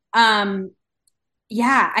skin. Um,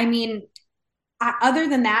 yeah, I mean, other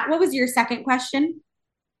than that, what was your second question?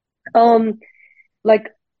 Um, like,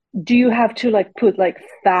 do you have to like put like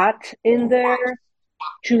fat in there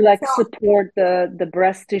to like support the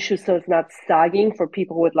breast tissue so it's not sagging for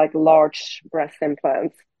people with like large breast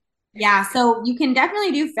implants? Yeah, so you can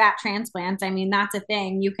definitely do fat transplants. I mean, that's a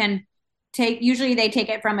thing. You can take, usually they take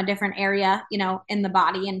it from a different area, in the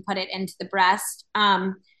body and put it into the breast,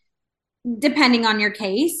 depending on your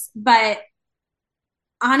case. But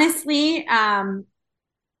honestly,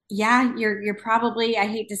 yeah, you're probably, I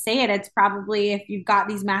hate to say it, it's probably if you've got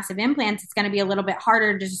these massive implants, it's going to be a little bit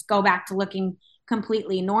harder to just go back to looking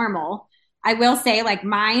completely normal. I will say, like,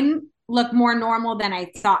 mine look more normal than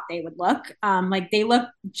I thought they would look. Like they look,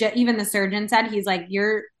 even the surgeon said, he's like,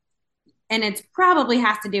 you're, and it's probably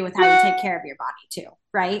has to do with how you take care of your body too,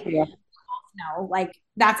 right? Yeah. No, like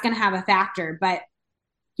that's going to have a factor. But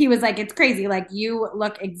he was like, it's crazy. Like you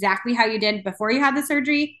look exactly how you did before you had the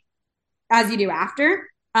surgery as you do after.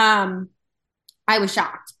 I was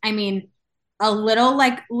shocked. I mean, a little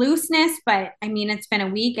like looseness, but I mean, it's been a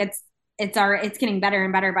week. It's getting better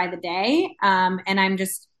and better by the day. And I'm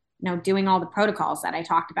just, doing all the protocols that I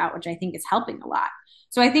talked about, which I think is helping a lot.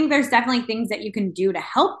 So I think there's definitely things that you can do to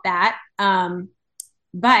help that.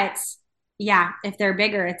 But yeah, if they're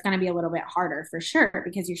bigger, it's going to be a little bit harder for sure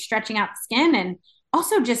because you're stretching out the skin. And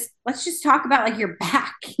also just, let's just talk about like your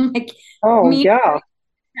back. Like Oh, me, yeah.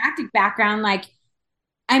 chiropractic background, like,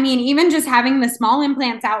 I mean, even just having the small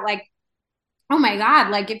implants out, like, oh my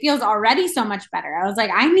God, like it feels already so much better. I was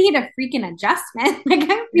like, I need a freaking adjustment. Like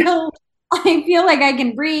I feel like I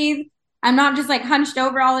can breathe. I'm not just like hunched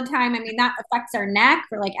over all the time. I mean, that affects our neck.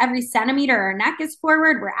 For like every centimeter our neck is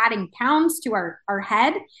forward, we're adding pounds to our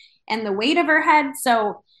head and the weight of our head.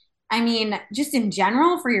 So, I mean, just in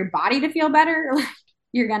general, for your body to feel better, like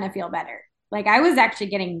you're gonna feel better. Like I was actually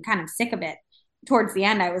getting kind of sick of it towards the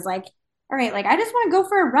end. I was like, all right, like I just want to go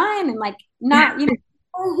for a run and like not,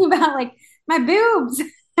 worry about like my boobs.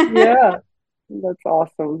 Yeah. That's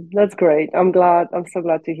awesome. That's great. I'm glad. I'm so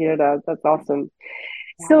glad to hear that. That's awesome.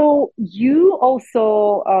 Yeah. So you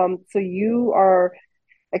also, so you are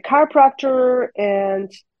a chiropractor and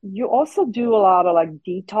you also do a lot of like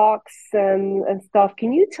detox and stuff.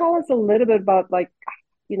 Can you tell us a little bit about like,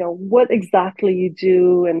 what exactly you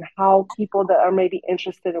do and how people that are maybe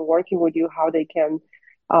interested in working with you, how they can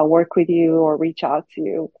work with you or reach out to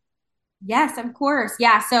you? Yes, of course.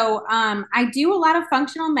 Yeah. So I do a lot of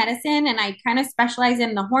functional medicine and I kind of specialize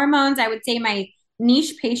in the hormones. I would say my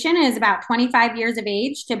niche patient is about 25 years of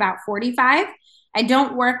age to about 45. I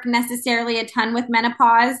don't work necessarily a ton with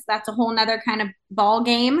menopause. That's a whole nother kind of ball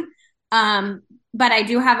game. But I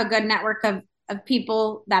do have a good network of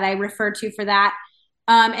people that I refer to for that.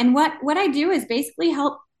 And what I do is basically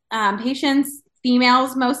help patients,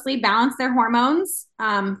 females mostly, balance their hormones,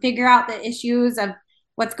 figure out the issues of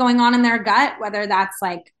what's going on in their gut, whether that's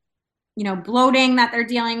like, bloating that they're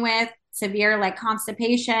dealing with, severe like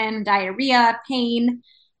constipation, diarrhea, pain.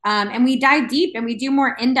 And we dive deep and we do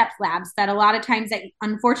more in-depth labs that a lot of times that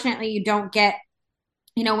unfortunately you don't get,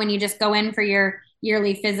 when you just go in for your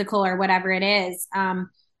yearly physical or whatever it is.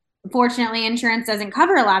 Unfortunately, insurance doesn't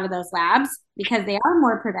cover a lot of those labs because they are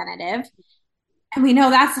more preventative. And we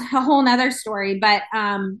know that's a whole nother story, but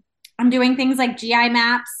I'm doing things like GI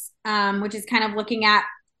maps, which is kind of looking at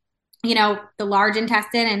the large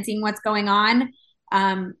intestine and seeing what's going on.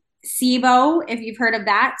 SIBO, if you've heard of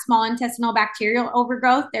that, small intestinal bacterial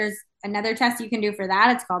overgrowth, there's another test you can do for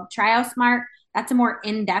that. It's called TrioSmart. That's a more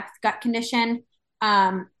in-depth gut condition.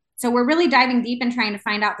 So we're really diving deep and trying to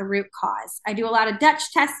find out the root cause. I do a lot of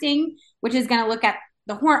Dutch testing, which is going to look at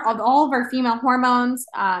of all of our female hormones.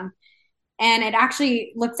 And it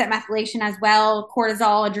actually looks at methylation as well,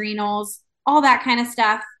 cortisol, adrenals, all that kind of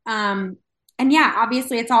stuff. And yeah,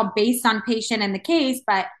 obviously it's all based on patient and the case,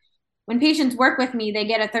 but when patients work with me, they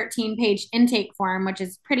get a 13-page intake form, which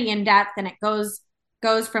is pretty in depth, and it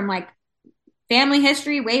goes from like family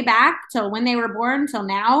history way back till when they were born till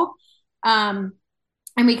now. Um,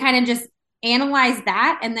 and we kind of just analyze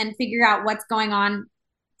that and then figure out what's going on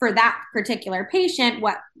for that particular patient,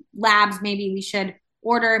 what labs maybe we should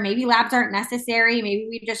order. Maybe labs aren't necessary. Maybe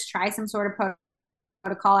we just try some sort of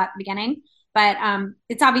protocol at the beginning. But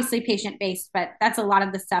it's obviously patient based, but that's a lot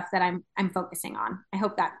of the stuff that I'm focusing on. I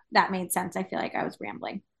hope that made sense. I feel like I was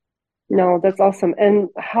rambling. No, that's awesome. And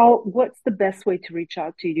what's the best way to reach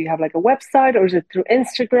out to you? Do you have like a website or is it through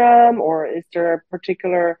Instagram or is there a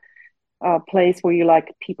particular place where you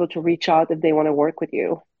like people to reach out if they want to work with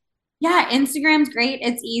you? Yeah, Instagram's great.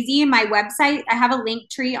 It's easy. My website, I have a link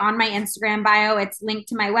tree on my Instagram bio. It's linked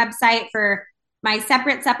to my website for my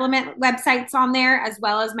separate supplement websites on there, as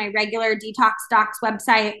well as my regular Detox Docs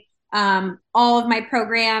website. all of my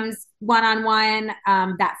programs one-on-one,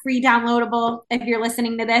 that free downloadable. If you're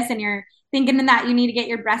listening to this and you're thinking that you need to get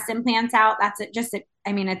your breast implants out, that's it.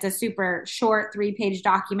 I mean, it's a super short 3-page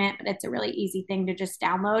document, but it's a really easy thing to just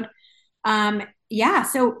download. Yeah.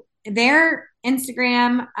 So their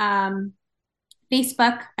Instagram,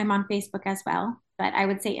 Facebook, I'm on Facebook as well, but I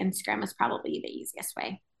would say Instagram is probably the easiest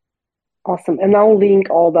way. Awesome. And I'll link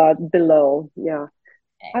all that below. Yeah.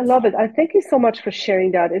 I love it. I thank you so much for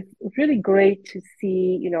sharing that. It's really great to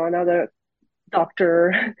see, another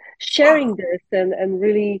doctor sharing this and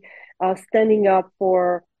really standing up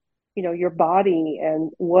for, your body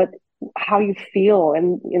and how you feel.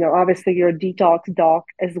 And, obviously you're a detox doc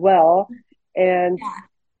as well. And,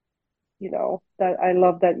 Yeah. that I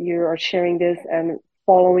love that you are sharing this and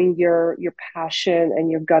following your passion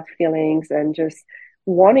and your gut feelings and just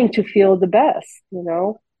wanting to feel the best.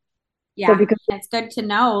 So Yeah. because, It's good to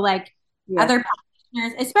know like yeah, other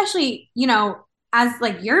practitioners, especially, as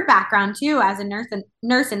like your background too, as a nurse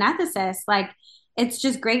anesthetist, like it's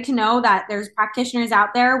just great to know that there's practitioners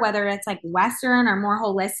out there, whether it's like Western or more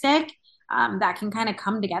holistic, that can kind of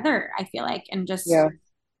come together, I feel like, and just, yeah.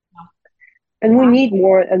 And we yeah, need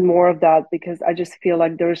more and more of that because I just feel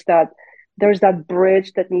like there's that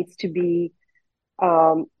bridge that needs to be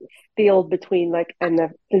um, filled between like a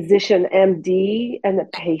physician MD and a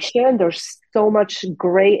patient. There's so much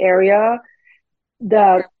gray area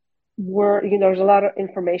that there's a lot of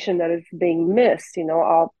information that is being missed.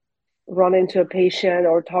 I'll run into a patient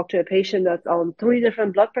or talk to a patient that's on 3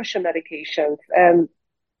 different blood pressure medications and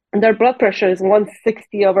their blood pressure is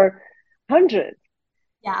 160 over 100.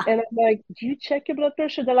 yeah. And I'm like, do you check your blood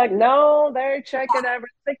pressure? They're like, no, they check it every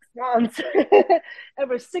 6 months.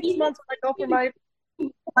 Every six Even months, I go for my,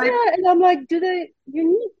 yeah. And I'm like, you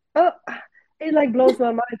need, it like blows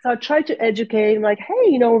my mind. So I try to educate, like,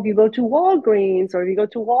 hey, if you go to Walgreens or if you go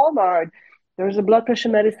to Walmart, there's a blood pressure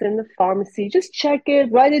medicine in the pharmacy. Just check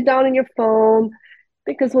it, write it down in your phone.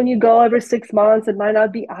 Because when you go every 6 months, it might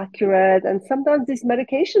not be accurate. And sometimes these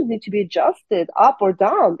medications need to be adjusted up or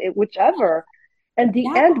down, whichever. And the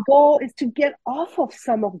Yeah. end goal is to get off of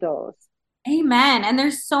some of those. Amen. And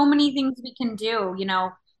there's so many things we can do, Yeah,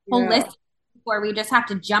 holistic, where we just have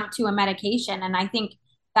to jump to a medication. And I think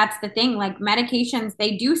that's the thing. Like medications,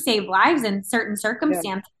 they do save lives in certain yeah,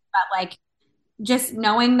 circumstances, but like just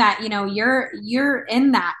knowing that, you're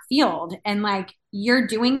in that field and like you're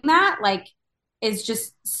doing that, like is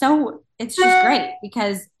just so it's just great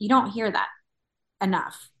because you don't hear that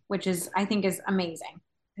enough, which is I think is amazing.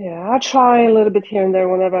 yeah. I try a little bit here and there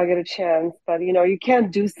whenever I get a chance, but you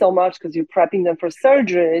can't do so much because you're prepping them for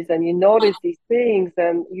surgeries and you notice these things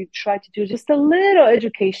and you try to do just a little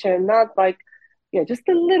education, not like, yeah, just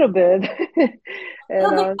a little bit. A And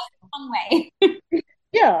little bit one way.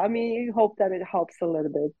 yeah, I mean, you hope that it helps a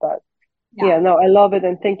little bit, but Yeah. yeah, no, I love it.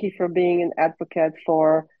 And thank you for being an advocate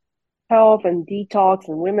for health and detox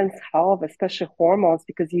and women's health, especially hormones,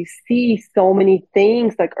 because you see so many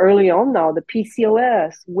things like early on now, the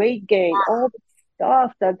PCOS, weight gain, all the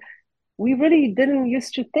stuff that we really didn't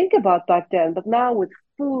used to think about back then. But now with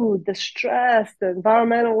food, the stress, the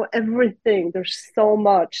environmental, everything, there's so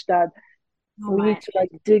much that So we need much. to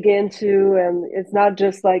like dig into. And it's not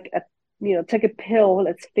just like take a pill,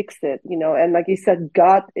 let's fix it. And like you said,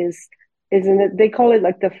 gut isn't it? They call it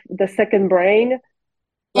like the second brain, It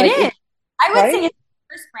like is. it's I would say right. it's the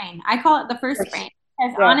first brain. I call it the first brain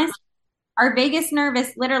because Yeah. honestly, our vagus nerve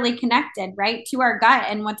is literally connected right to our gut,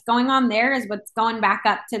 and what's going on there is what's going back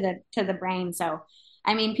up to the brain. So,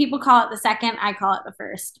 I mean, people call it the second. I call it the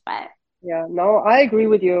first, but Yeah, no, I agree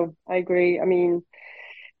with you. I agree. I mean,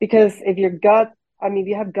 because if your gut, I mean, if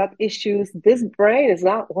you have gut issues, this brain is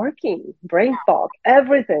not working. Brain fog,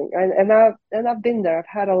 everything. And I've been there. I've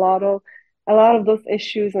had a lot of those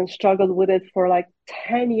issues and struggled with it for like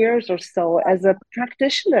 10 years or so as a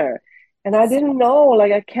practitioner. And I it's didn't know,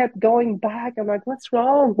 like I kept going back. I'm like, what's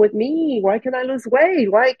wrong with me? Why can I lose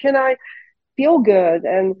weight? Why can I feel good?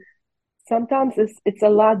 And sometimes it's a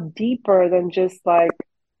lot deeper than just like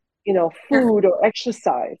so, food or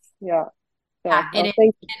exercise. Yeah. yeah, So, it no, is.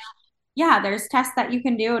 thank you. Yeah, there's tests that you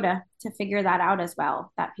can do to figure that out as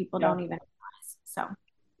well that people Yeah. don't even realize. So,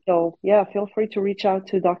 So, yeah, feel free to reach out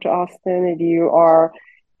to Dr. Austin if you are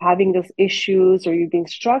having those issues or you've been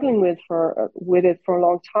struggling with it for a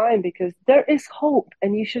long time because there is hope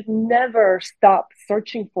and you should never stop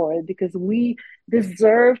searching for it because we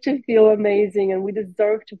deserve to feel amazing and we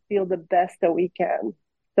deserve to feel the best that we can.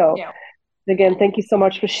 So, yeah. again, thank you so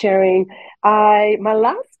much for sharing. My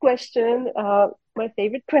last question, my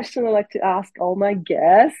favorite question I like to ask all my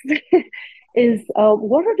guests is,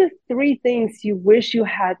 what are the 3 things you wish you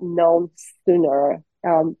had known sooner?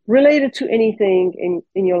 related to anything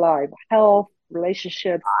in your life, health,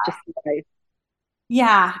 relationships, just life.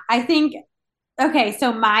 Yeah, I think, okay,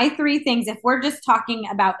 so my three things, if we're just talking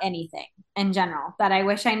about anything in general that I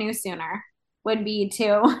wish I knew sooner, would be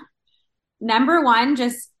to number one,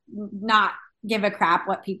 just not give a crap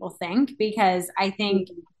what people think, because I think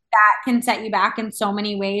that can set you back in so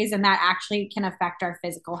many ways and that actually can affect our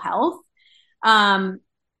physical health.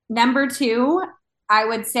 Number two, I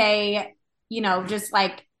would say, just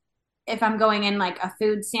like if I'm going in like a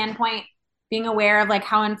food standpoint, being aware of like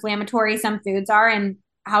how inflammatory some foods are and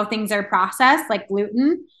how things are processed, like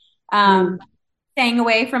gluten. Mm. Staying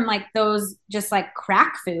away from like those just like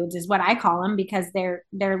crack foods is what I call them, because they're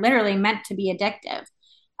literally meant to be addictive.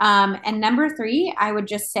 And number three, I would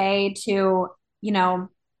just say to,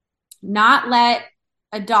 not let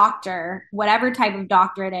a doctor, whatever type of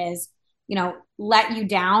doctor it is, let you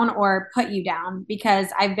down or put you down, because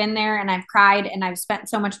I've been there and I've cried and I've spent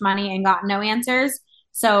so much money and got no answers.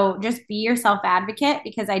 So just be your self advocate,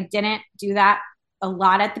 because I didn't do that a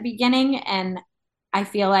lot at the beginning. And I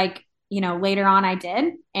feel like, later on I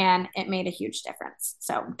did, and it made a huge difference.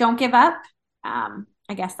 So don't give up. I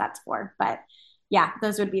guess that's four, but yeah,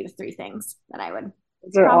 those would be the three things that I would.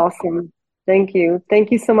 Those are awesome. Thank you.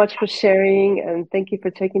 Thank you so much for sharing, and thank you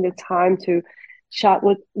for taking the time to chat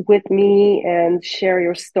with me and share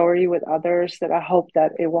your story with others, that I hope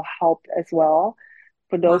that it will help as well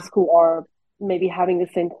for those who are maybe having the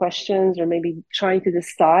same questions, or maybe trying to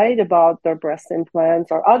decide about their breast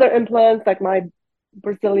implants or other implants like my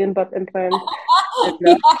Brazilian butt implant.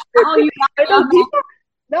 Yeah. Oh, you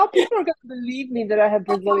now people are going to believe me that I have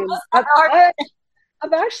Brazilian.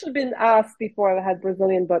 I've actually been asked before if I had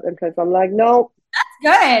Brazilian butt implants. I'm like, no.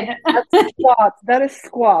 Good. That's squat. That is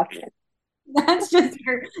squat. That's just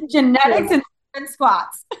your genetics and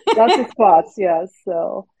squats. That's the squats, yes.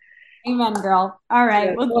 So. Amen, girl. All right.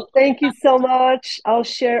 Yeah. Well, thank you so much. I'll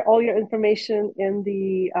share all your information in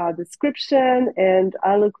the description, and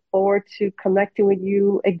I look forward to connecting with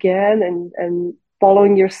you again and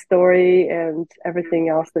following your story and everything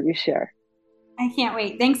else that you share. I can't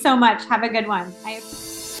wait. Thanks so much. Have a good one.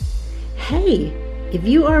 Hey, if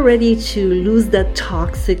you are ready to lose that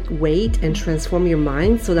toxic weight and transform your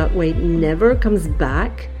mind so that weight never comes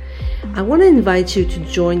back, I want to invite you to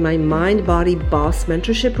join my Mind Body Boss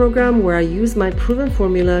mentorship program, where I use my proven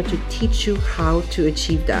formula to teach you how to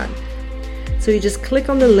achieve that. So you just click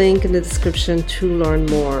on the link in the description to learn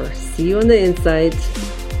more. See you on the inside.